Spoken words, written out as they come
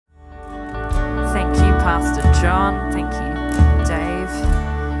Pastor John. Thank you, Dave.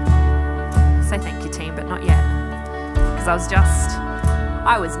 Say thank you, team, but not yet. Because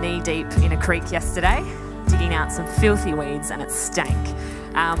I was knee deep in a creek yesterday, digging out some filthy weeds, and it stank.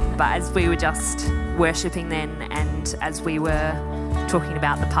 But as we were just worshipping then, and as we were talking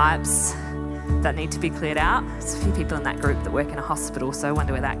about the pipes that need to be cleared out, there's a few people in that group that work in a hospital, so I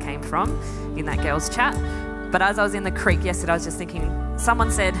wonder where that came from in that girls' chat. But as I was in the creek yesterday, I was just thinking,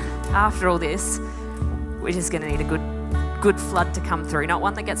 someone said, after all this, we're just going to need a good flood to come through. Not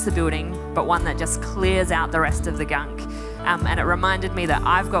one that gets the building, but one that just clears out the rest of the gunk. And it reminded me that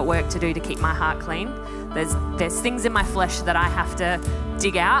I've got work to do to keep my heart clean. There's things in my flesh that I have to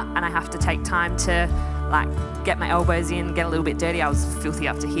dig out, and I have to take time to get my elbows in, get a little bit dirty. I was filthy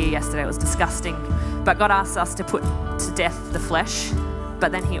up to here yesterday. It was disgusting. But God asks us to put to death the flesh,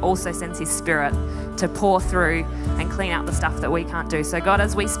 but then he also sends his spirit to pour through and clean out the stuff that we can't do. So God,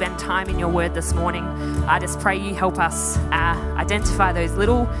 as we spend time in your word this morning, I just pray you help us identify those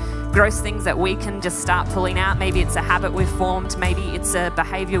little gross things that we can just start pulling out. Maybe it's a habit we've formed. Maybe it's a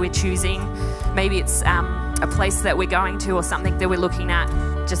behavior we're choosing. Maybe it's a place that we're going to or something that we're looking at.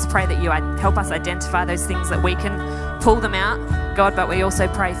 Just pray that you help us identify those things, that we can pull them out, God, but we also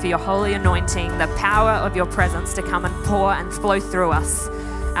pray for your holy anointing, the power of your presence to come and pour and flow through us,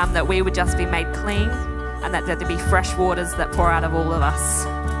 that we would just be made clean, and that there'd be fresh waters that pour out of all of us.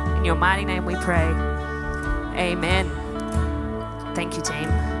 In your mighty name we pray. Amen. Thank you, team.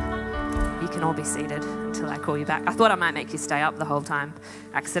 You can all be seated until I call you back. I thought I might make you stay up the whole time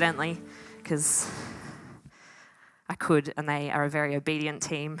accidentally, because I could, and they are a very obedient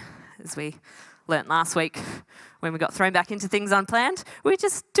team, as we learnt last week when we got thrown back into things unplanned. We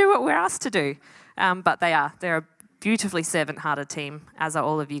just do what we're asked to do. But they're a beautifully servant-hearted team, as are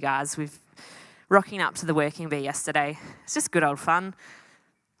all of you guys. We've rocking up to the working bee yesterday. It's just good old fun.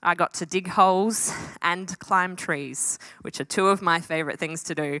 I got to dig holes and climb trees, which are two of my favourite things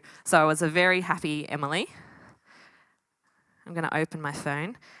to do. So I was a very happy Emily. I'm going to open my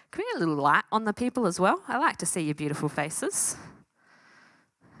phone. Can we get a little light on the people as well? I like to see your beautiful faces.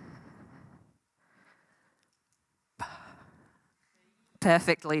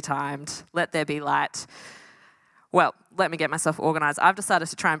 Perfectly timed. Let there be light. Well, let me get myself organised. I've decided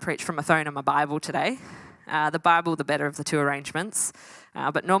to try and preach from my phone and my Bible today. The Bible, the better of the two arrangements.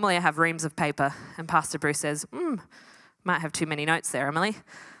 But normally I have reams of paper, and Pastor Bruce says, might have too many notes there, Emily.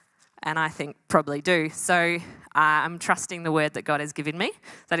 And I think probably do. So I'm trusting the word that God has given me.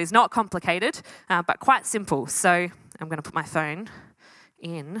 That is not complicated, but quite simple. So I'm going to put my phone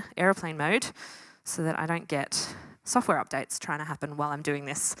in airplane mode so that I don't get software updates trying to happen while I'm doing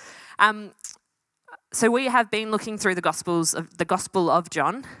this. So we have been looking through the Gospel of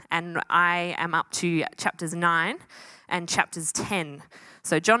John, and I am up to chapters 9 and chapters 10.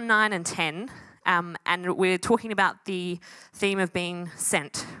 So John 9 and 10, and we're talking about the theme of being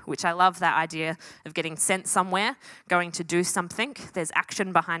sent, which I love, that idea of getting sent somewhere, going to do something. There's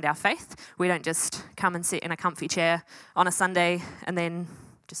action behind our faith. We don't just come and sit in a comfy chair on a Sunday and then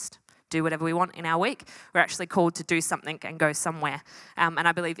just do whatever we want in our week. We're actually called to do something and go somewhere. And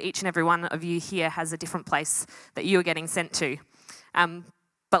I believe each and every one of you here has a different place that you are getting sent to.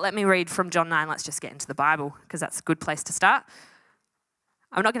 But let me read from John 9. Let's just get into the Bible, because that's a good place to start.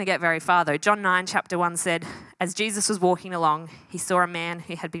 I'm not going to get very far though. John 9 chapter 1 said, as Jesus was walking along, he saw a man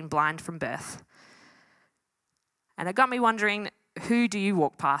who had been blind from birth. And it got me wondering, who do you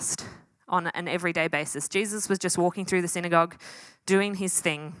walk past on an everyday basis? Jesus was just walking through the synagogue, doing his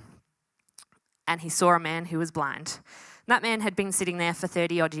thing, and he saw a man who was blind. That man had been sitting there for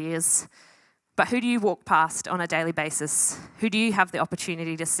 30 odd years. But who do you walk past on a daily basis? Who do you have the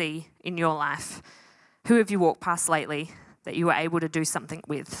opportunity to see in your life? Who have you walked past lately that you were able to do something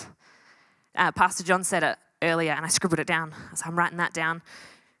with? Pastor John said it earlier, and I scribbled it down, so I'm writing that down,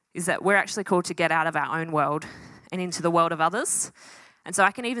 is that we're actually called to get out of our own world and into the world of others. And so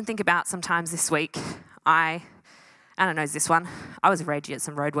I can even think about sometimes this week, I don't know, is this one? I was a Reggie at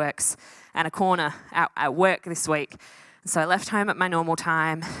some roadworks and a corner at work this week. So I left home at my normal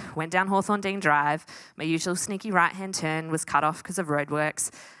time, went down Hawthorne Dean Drive. My usual sneaky right-hand turn was cut off because of roadworks.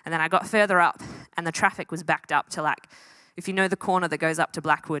 And then I got further up and the traffic was backed up to, if you know the corner that goes up to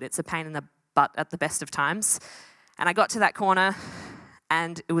Blackwood, it's a pain in the butt at the best of times. And I got to that corner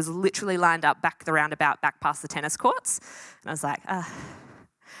and it was literally lined up back the roundabout, back past the tennis courts. And I was like,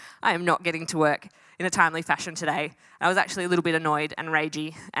 I am not getting to work in a timely fashion today. I was actually a little bit annoyed and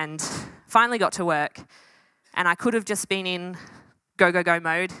ragey, and finally got to work, and I could have just been in go, go, go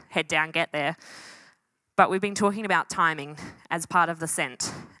mode, head down, get there. But we've been talking about timing as part of the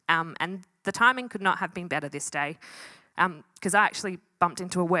sent, and the timing could not have been better this day, because I actually bumped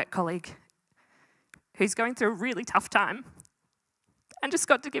into a work colleague who's going through a really tough time, and just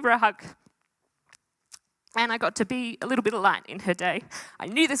got to give her a hug. And I got to be a little bit of light in her day. I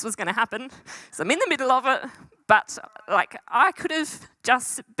knew this was going to happen, so I'm in the middle of it, but I could have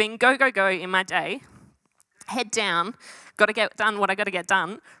just been go, go, go in my day, head down, got to get done what I got to get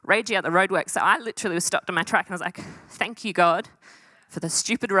done, raging out the roadworks. So I literally was stopped in my track and I was like, thank you, God, for the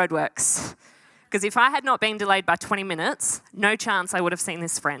stupid roadworks. Because if I had not been delayed by 20 minutes, no chance I would have seen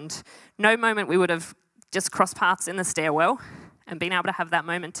this friend. No moment we would have just crossed paths in the stairwell and been able to have that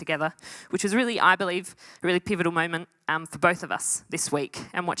moment together, which was really, I believe, a really pivotal moment for both of us this week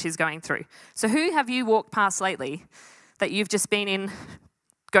and what she's going through. So who have you walked past lately that you've just been in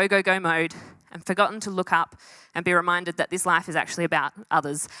go, go, go mode and forgotten to look up and be reminded that this life is actually about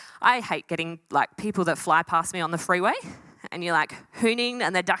others? I hate getting people that fly past me on the freeway and you're hooning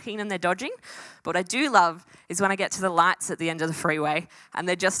and they're ducking and they're dodging. But what I do love is when I get to the lights at the end of the freeway and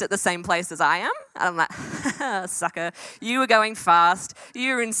they're just at the same place as I am. And I'm like, sucker, you were going fast,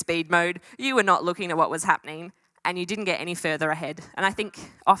 you were in speed mode, you were not looking at what was happening, and you didn't get any further ahead. And I think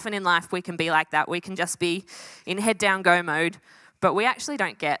often in life we can be like that. We can just be in head down go mode, but we actually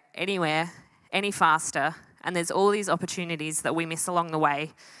don't get anywhere any faster. And there's all these opportunities that we miss along the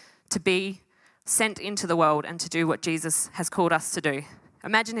way to be sent into the world and to do what Jesus has called us to do.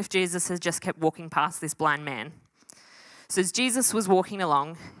 Imagine if Jesus had just kept walking past this blind man. So as Jesus was walking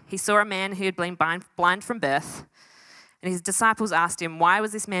along, he saw a man who had been blind from birth, and his disciples asked him, why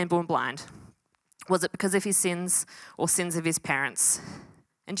was this man born blind? Was it because of his sins or sins of his parents?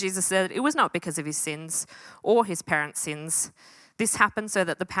 And Jesus said, it was not because of his sins or his parents' sins. This happened so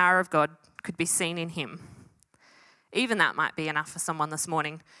that the power of God could be seen in him. Even that might be enough for someone this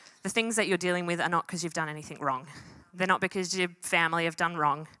morning. The things that you're dealing with are not because you've done anything wrong. They're not because your family have done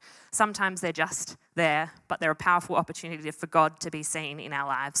wrong. Sometimes they're just there, but they're a powerful opportunity for God to be seen in our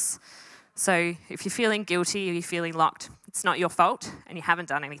lives. So if you're feeling guilty or you're feeling locked, it's not your fault and you haven't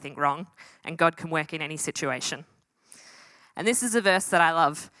done anything wrong, and God can work in any situation. And this is a verse that I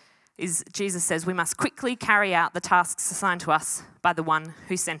love. Is Jesus says we must quickly carry out the tasks assigned to us by the one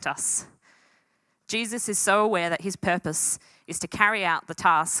who sent us. Jesus is so aware that his purpose is to carry out the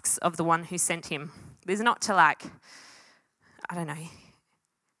tasks of the one who sent him. There's not to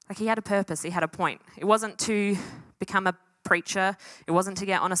he had a purpose, he had a point. It wasn't to become a preacher, it wasn't to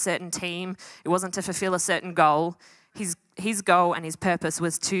get on a certain team, it wasn't to fulfill a certain goal. His goal and his purpose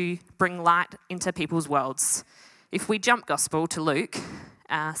was to bring light into people's worlds. If we jump gospel to Luke,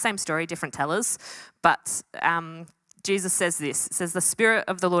 same story, different tellers, but Jesus says this. It says, the Spirit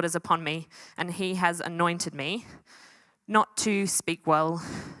of the Lord is upon me, and he has anointed me, not to speak well,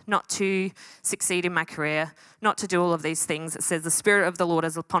 not to succeed in my career, not to do all of these things. It says, the Spirit of the Lord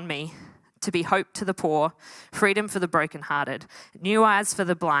is upon me, to be hope to the poor, freedom for the brokenhearted, new eyes for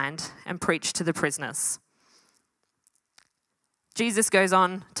the blind, and preach to the prisoners. Jesus goes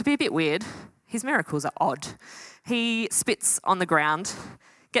on to be a bit weird. His miracles are odd. He spits on the ground,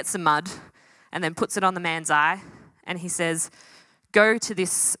 gets some mud, and then puts it on the man's eye, and he says, go to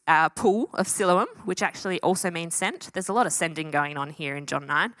this pool of Siloam, which actually also means sent. There's a lot of sending going on here in John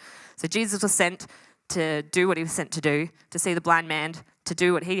 9. So Jesus was sent to do what he was sent to do, to see the blind man, to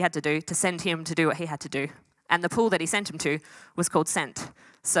do what he had to do, to send him to do what he had to do. And the pool that he sent him to was called Sent.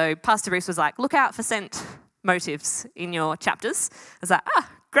 So Pastor Bruce was like, look out for sent motives in your chapters. I was like,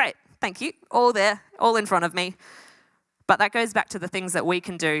 great, thank you. All there, all in front of me. But that goes back to the things that we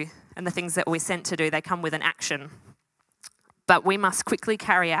can do and the things that we're sent to do. They come with an action. But we must quickly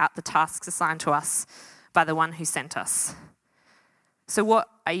carry out the tasks assigned to us by the one who sent us. So what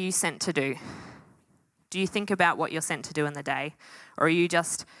are you sent to do? Do you think about what you're sent to do in the day? Or are you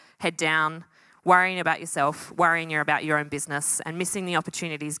just head down, worrying about yourself, worrying about your own business, and missing the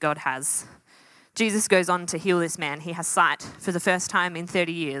opportunities God has? Jesus goes on to heal this man. He has sight for the first time in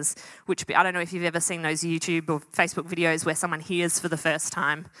 30 years, which I don't know if you've ever seen those YouTube or Facebook videos where someone hears for the first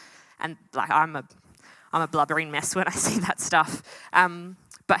time. And I'm a blubbering mess when I see that stuff.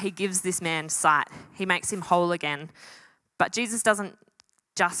 But he gives this man sight. He makes him whole again. But Jesus doesn't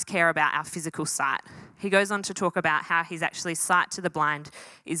just care about our physical sight. He goes on to talk about how he's actually sight to the blind,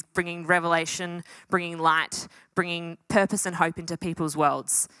 is bringing revelation, bringing light, bringing purpose and hope into people's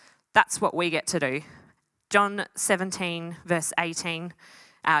worlds. That's what we get to do. John 17, verse 18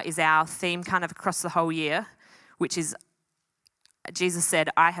 is our theme kind of across the whole year, which is Jesus said,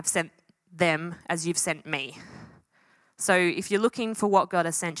 I have sent them as you've sent me. So if you're looking for what God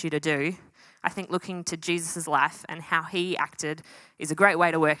has sent you to do, I think looking to Jesus' life and how he acted is a great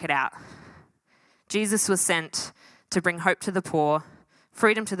way to work it out. Jesus was sent to bring hope to the poor,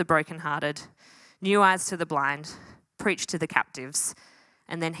 freedom to the brokenhearted, new eyes to the blind, preach to the captives,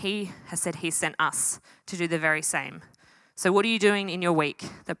 And then he has said he sent us to do the very same. So what are you doing in your week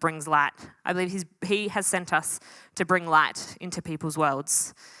that brings light? I believe he has sent us to bring light into people's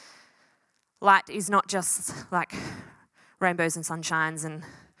worlds. Light is not just like rainbows and sunshines and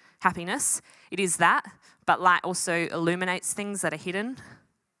happiness. It is that, but light also illuminates things that are hidden.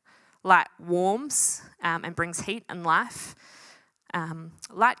 Light warms and brings heat and life.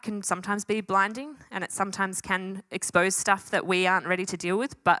 Light can sometimes be blinding, and it sometimes can expose stuff that we aren't ready to deal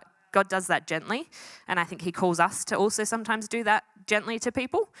with, but God does that gently, and I think he calls us to also sometimes do that gently to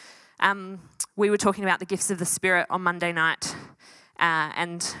people. We were talking about the gifts of the Spirit on Monday night,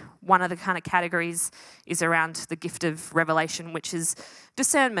 and one of the kind of categories is around the gift of revelation, which is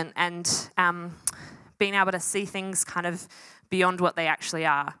discernment and being able to see things kind of beyond what they actually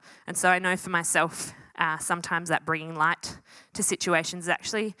are. And so I know for myself, sometimes that bringing light to situations is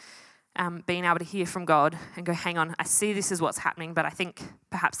actually being able to hear from God and go, hang on, I see this is what's happening, but I think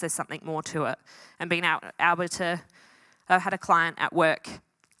perhaps there's something more to it. And being able to, I had a client at work,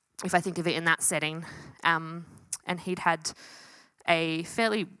 if I think of it in that setting, and he'd had a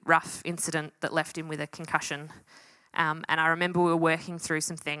fairly rough incident that left him with a concussion. And I remember we were working through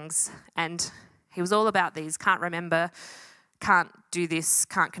some things, and he was all about these, can't remember, can't do this,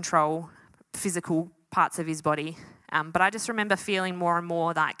 can't control physical parts of his body. But I just remember feeling more and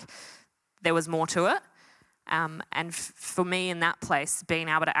more like there was more to it. And for me in that place, being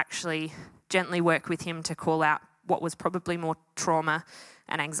able to actually gently work with him to call out what was probably more trauma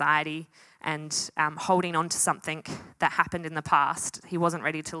and anxiety and holding on to something that happened in the past. He wasn't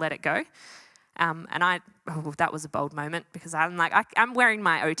ready to let it go. That was a bold moment, because I'm like, I'm wearing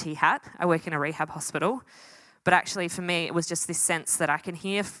my OT hat. I work in a rehab hospital. But actually for me, it was just this sense that I can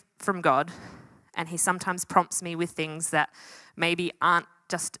hear from God, and he sometimes prompts me with things that maybe aren't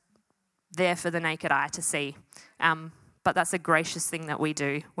just there for the naked eye to see. But that's a gracious thing that we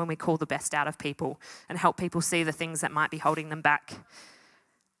do when we call the best out of people and help people see the things that might be holding them back.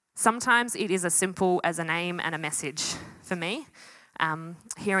 Sometimes it is as simple as a name and a message for me.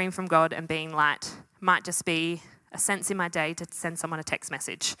 Hearing from God and being light might just be a sense in my day to send someone a text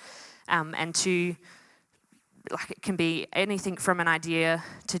message. And to, like, it can be anything from an idea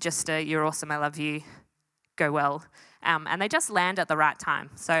to just a, you're awesome, I love you, go well. And they just land at the right time.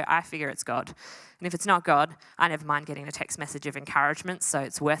 So I figure it's God. And if it's not God, I never mind getting a text message of encouragement, so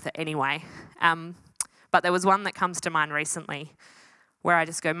it's worth it anyway. But there was one that comes to mind recently where I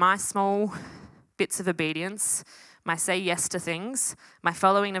just go, my small bits of obedience, my say yes to things, my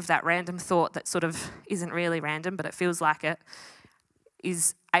following of that random thought that sort of isn't really random, but it feels like it,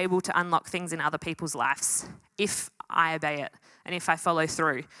 is able to unlock things in other people's lives if I obey it and if I follow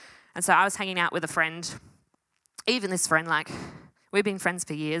through. And so I was hanging out with a friend, even this friend, like, we've been friends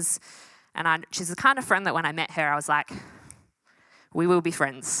for years, and she's the kind of friend that when I met her, I was like, we will be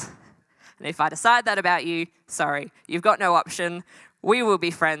friends. And if I decide that about you, sorry, you've got no option. We will be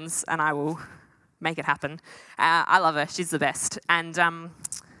friends, and I will make it happen. I love her. She's the best. And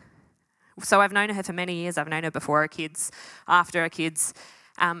so I've known her for many years. I've known her before her kids, after her kids,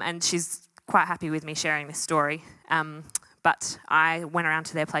 and she's quite happy with me sharing this story. But I went around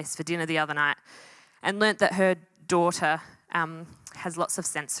to their place for dinner the other night and learnt that her daughter has lots of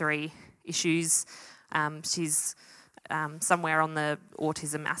sensory issues. She's somewhere on the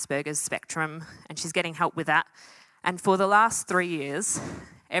autism Asperger's spectrum, and she's getting help with that. And for the last 3 years,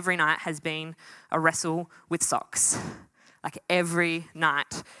 every night has been a wrestle with socks. Like every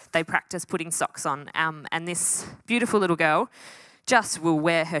night they practice putting socks on. And this beautiful little girl just will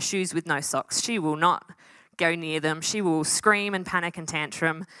wear her shoes with no socks. She will not go near them. She will scream and panic and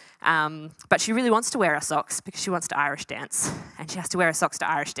tantrum. But she really wants to wear her socks because she wants to Irish dance. And she has to wear her socks to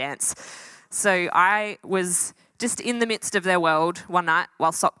Irish dance. So I was just in the midst of their world one night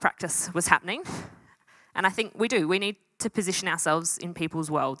while sock practice was happening. And I think we do. We need to position ourselves in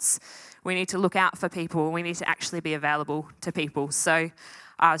people's worlds. We need to look out for people. We need to actually be available to people. So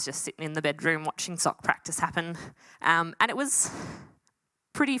I was just sitting in the bedroom watching sock practice happen. And it was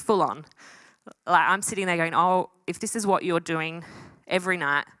pretty full on. Like, I'm sitting there going, oh, if this is what you're doing every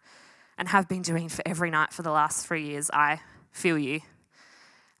night and have been doing for every night for the last 3 years, I feel you.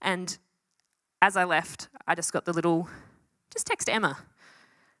 And as I left, I just got the little, just text Emma.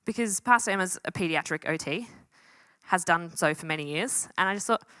 Because Pastor Emma's a paediatric OT, has done so for many years. And I just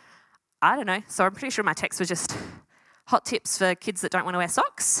thought, I don't know. So I'm pretty sure my text was just hot tips for kids that don't want to wear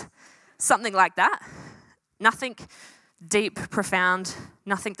socks. Something like that. Nothing deep, profound,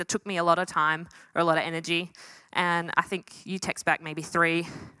 nothing that took me a lot of time or a lot of energy. And I think you text back maybe 3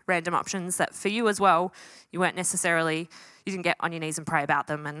 random options that for you as well, you weren't necessarily, you didn't get on your knees and pray about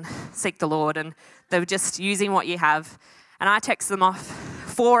them and seek the Lord. And they were just using what you have. And I texted them off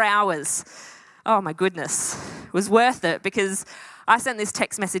 4 hours. Oh my goodness. It was worth it because I sent this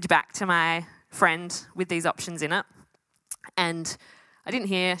text message back to my friend with these options in it. And I didn't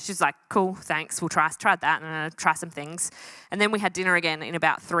hear. She's like, cool, thanks. We'll try that and try some things. And then we had dinner again in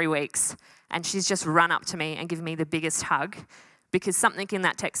about 3 weeks. And she's just run up to me and given me the biggest hug because something in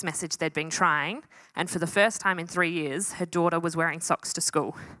that text message they'd been trying. And for the first time in 3 years, her daughter was wearing socks to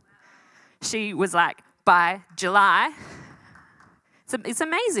school. She was like, by July, it's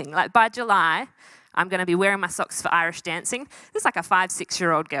amazing. Like by July, I'm going to be wearing my socks for Irish dancing. This is like a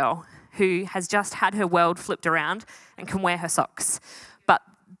 5-6-year-old girl who has just had her world flipped around and can wear her socks,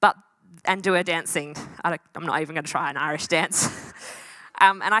 and do her dancing. I'm not even going to try an Irish dance.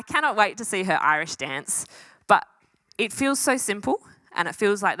 And I cannot wait to see her Irish dance. But it feels so simple, and it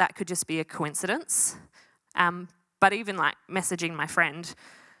feels like that could just be a coincidence. But even like messaging my friend,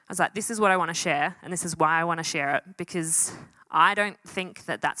 I was like, this is what I want to share, and this is why I want to share it, because I don't think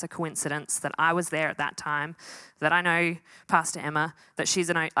that that's a coincidence, that I was there at that time, that I know Pastor Emma, that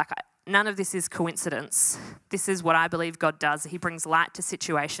she's none of this is coincidence. This is what I believe God does. He brings light to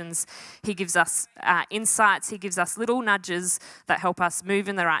situations. He gives us insights. He gives us little nudges that help us move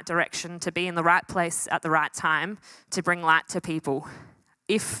in the right direction, to be in the right place at the right time, to bring light to people,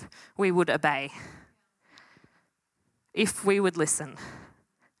 if we would obey, if we would listen.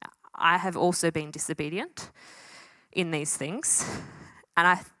 I have also been disobedient in these things, and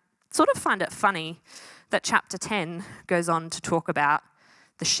I sort of find it funny that chapter 10 goes on to talk about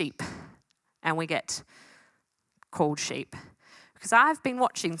the sheep, and we get called sheep. Because I've been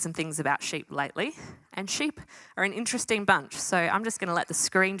watching some things about sheep lately, and sheep are an interesting bunch. So I'm just going to let the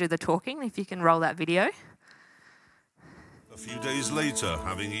screen do the talking, if you can roll that video. A few days later,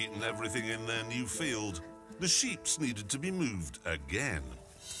 having eaten everything in their new field, the sheeps needed to be moved again.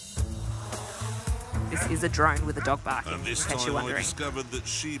 This is a drone with a dog barking, And this in case you're time I wondering. discovered that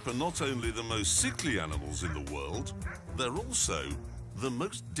sheep are not only the most sickly animals in the world, they're also the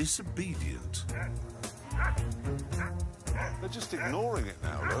most disobedient. They're just ignoring it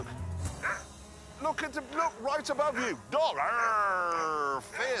now, look. Look right above you. Dog. Arrgh,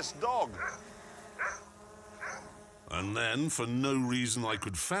 fierce dog. And then, for no reason I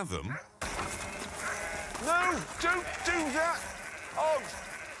could fathom... No, don't do that. Oh,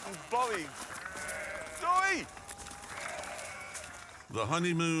 Bobby. Joy! The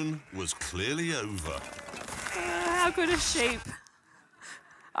honeymoon was clearly over. How good is sheep?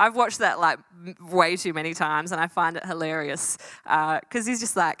 I've watched that like way too many times, and I find it hilarious because he's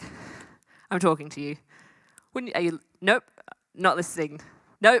just like, I'm talking to you. Are you? Nope, not listening.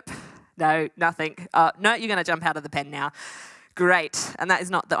 Nope, no, nothing. No, you're going to jump out of the pen now. Great. And that is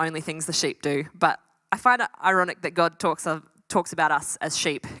not the only things the sheep do. But I find it ironic that God talks about us as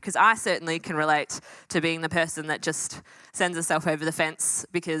sheep, because I certainly can relate to being the person that just sends herself over the fence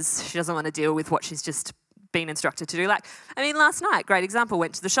because she doesn't want to deal with what she's just been instructed to do. Like, I mean, last night, great example,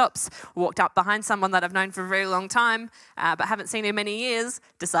 went to the shops, walked up behind someone that I've known for a very long time, but haven't seen in many years,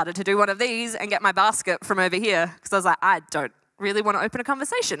 decided to do one of these and get my basket from over here, because I was like, I don't really want to open a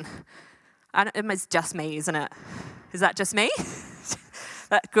conversation. It's just me, isn't it? Is that just me?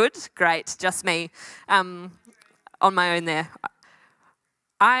 That good? Great, just me. On my own there.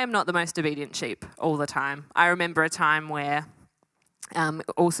 I am not the most obedient sheep all the time. I remember a time where,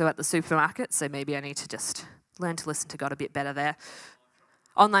 also at the supermarket, so maybe I need to just learn to listen to God a bit better there.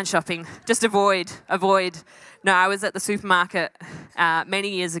 Online shopping, just avoid. No, I was at the supermarket many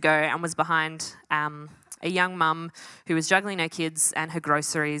years ago and was behind a young mum who was juggling her kids and her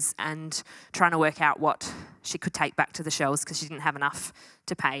groceries and trying to work out what she could take back to the shelves because she didn't have enough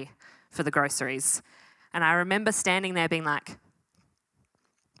to pay for the groceries. And I remember standing there being like,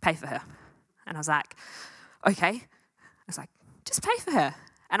 pay for her. And I was like, okay. I was like, just pay for her.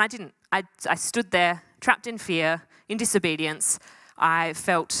 And I didn't. I stood there, trapped in fear, in disobedience. I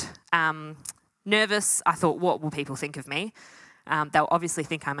felt nervous. I thought, what will people think of me? They'll obviously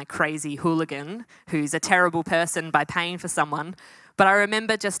think I'm a crazy hooligan who's a terrible person by paying for someone. But I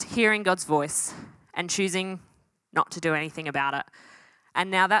remember just hearing God's voice and choosing not to do anything about it. And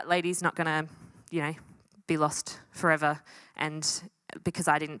now that lady's not going to, be lost forever, and because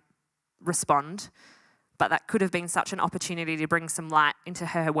I didn't respond. But that could have been such an opportunity to bring some light into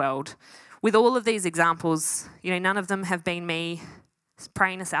her world. With all of these examples, none of them have been me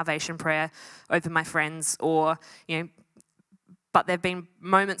praying a salvation prayer over my friends, or, but there have been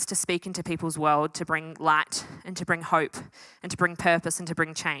moments to speak into people's world, to bring light and to bring hope and to bring purpose and to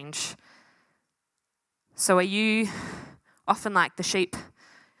bring change. So are you often like the sheep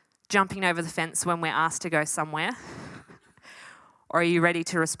jumping over the fence when we're asked to go somewhere? Or are you ready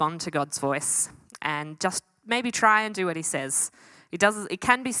to respond to God's voice and just maybe try and do what he says. It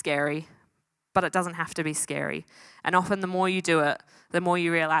can be scary, but it doesn't have to be scary. And often the more you do it, the more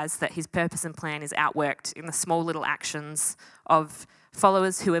you realize that his purpose and plan is outworked in the small little actions of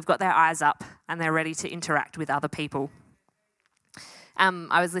followers who have got their eyes up and they're ready to interact with other people.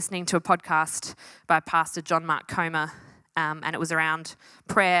 I was listening to a podcast by Pastor John Mark Comer, and it was around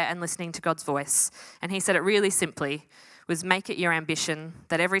prayer and listening to God's voice. And he said it really simply was, make it your ambition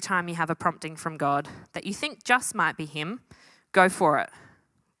that every time you have a prompting from God that you think just might be him, go for it.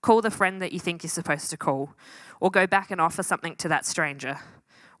 Call the friend that you think you're supposed to call, or go back and offer something to that stranger.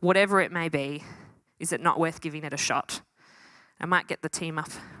 Whatever it may be, is it not worth giving it a shot? I might get the team up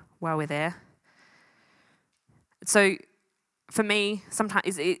while we're there. So for me,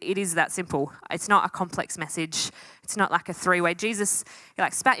 sometimes it is that simple. It's not a complex message. It's not like a three-way. Jesus, he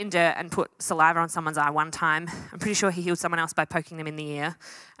spat in dirt and put saliva on someone's eye one time. I'm pretty sure he healed someone else by poking them in the ear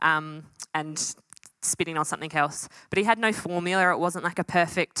and spitting on something else. But he had no formula. It wasn't like a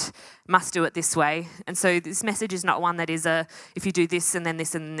perfect, must do it this way. And so this message is not one that is if you do this and then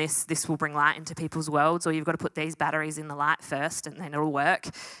this and this will bring light into people's worlds, or you've got to put these batteries in the light first and then it'll work.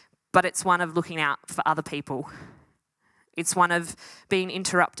 But it's one of looking out for other people. It's one of being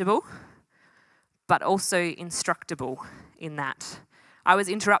interruptible, but also instructable in that. I was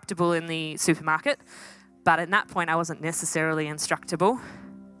interruptible in the supermarket, but at that point I wasn't necessarily instructable.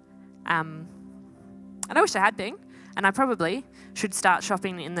 And I wish I had been, and I probably should start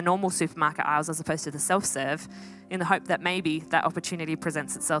shopping in the normal supermarket aisles as opposed to the self-serve, in the hope that maybe that opportunity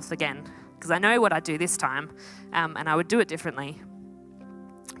presents itself again. Because I know what I'd do this time, and I would do it differently.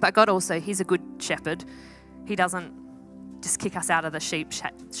 But God also, he's a good shepherd. He doesn't just kick us out of the sheep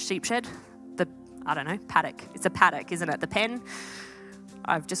shed, paddock. It's a paddock, isn't it? The pen.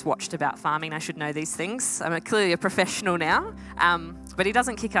 I've just watched about farming. I should know these things. I'm clearly a professional now. But he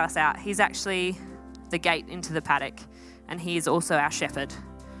doesn't kick us out. He's actually the gate into the paddock, and he is also our shepherd.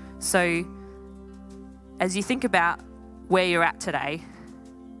 So as you think about where you're at today,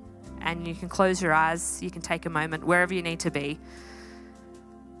 and you can close your eyes, you can take a moment wherever you need to be.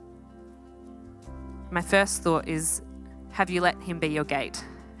 My first thought is, have you let him be your gate?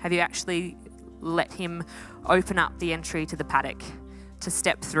 Have you actually let him open up the entry to the paddock to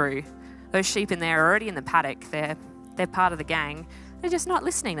step through? Those sheep in there are already in the paddock. They're part of the gang. They're just not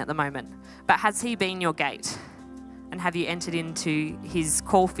listening at the moment. But has he been your gate? And have you entered into his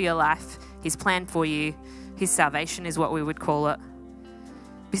call for your life, his plan for you? His salvation is what we would call it.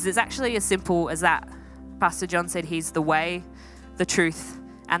 Because it's actually as simple as that. Pastor John said he's the way, the truth,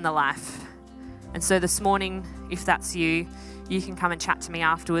 and the life. And so this morning, if that's you, you can come and chat to me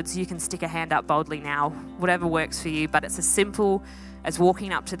afterwards. You can stick a hand up boldly now, whatever works for you. But it's as simple as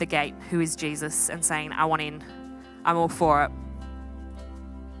walking up to the gate, who is Jesus, and saying, I want in. I'm all for it.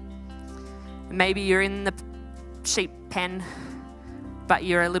 Maybe you're in the sheep pen, but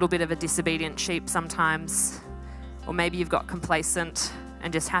you're a little bit of a disobedient sheep sometimes. Or maybe you've got complacent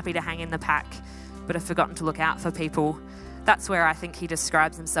and just happy to hang in the pack, but have forgotten to look out for people. That's where I think he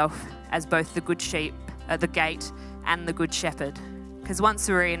describes himself as both the good sheep, the gate, and the good shepherd. Because once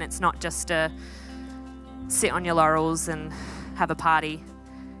we're in, it's not just to sit on your laurels and have a party.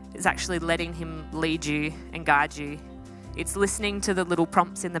 It's actually letting him lead you and guide you. It's listening to the little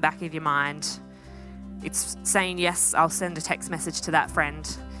prompts in the back of your mind. It's saying, yes, I'll send a text message to that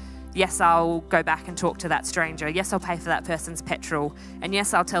friend. Yes, I'll go back and talk to that stranger. Yes, I'll pay for that person's petrol. And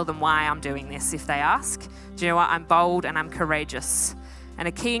yes, I'll tell them why I'm doing this if they ask. Do you know what? I'm bold and I'm courageous. And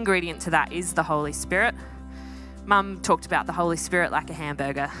a key ingredient to that is the Holy Spirit. Mum talked about the Holy Spirit like a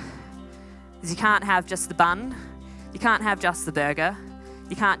hamburger. Because you can't have just the bun. You can't have just the burger.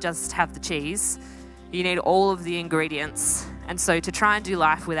 You can't just have the cheese. You need all of the ingredients. And so to try and do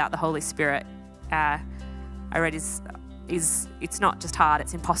life without the Holy Spirit, I read it's not just hard,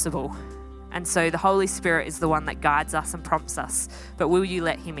 it's impossible. And so the Holy Spirit is the one that guides us and prompts us. But will you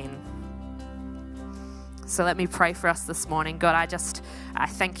let him in? So let me pray for us this morning. God, I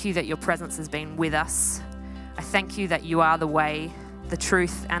thank you that your presence has been with us. I thank you that you are the way, the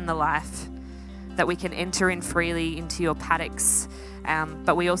truth, and the life, that we can enter in freely into your paddocks.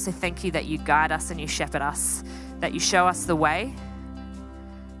 But we also thank you that you guide us and you shepherd us, that you show us the way,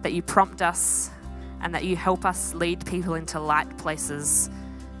 that you prompt us, and that you help us lead people into light places.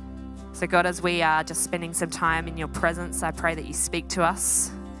 So God, as we are just spending some time in your presence, I pray that you speak to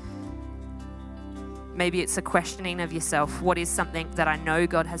us. Maybe it's a questioning of yourself. What is something that I know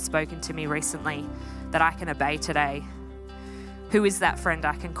God has spoken to me recently that I can obey today? Who is that friend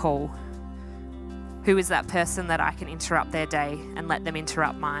I can call? Who is that person that I can interrupt their day and let them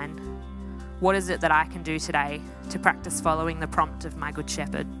interrupt mine? What is it that I can do today to practice following the prompt of my good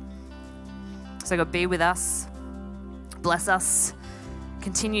shepherd? So God, be with us, bless us,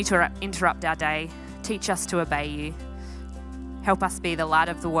 continue to interrupt our day, teach us to obey you, help us be the light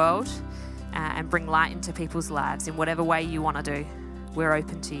of the world and bring light into people's lives in whatever way you want to do. We're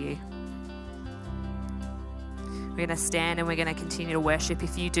open to you. We're going to stand and we're going to continue to worship.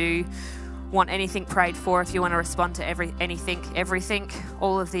 If you do want anything prayed for, if you want to respond to everything,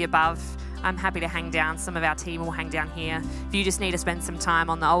 all of the above, I'm happy to hang down. Some of our team will hang down here. If you just need to spend some time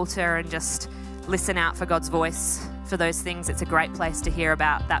on the altar and just listen out for God's voice for those things, it's a great place to hear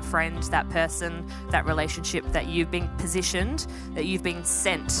about that friend, that person, that relationship that you've been positioned, that you've been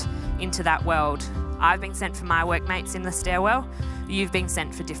sent into that world. I've been sent for my workmates in the stairwell. You've been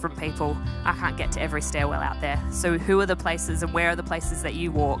sent for different people. I can't get to every stairwell out there. So who are the places and where are the places that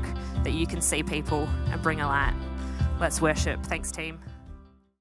you walk that you can see people and bring a light? Let's worship. Thanks, team.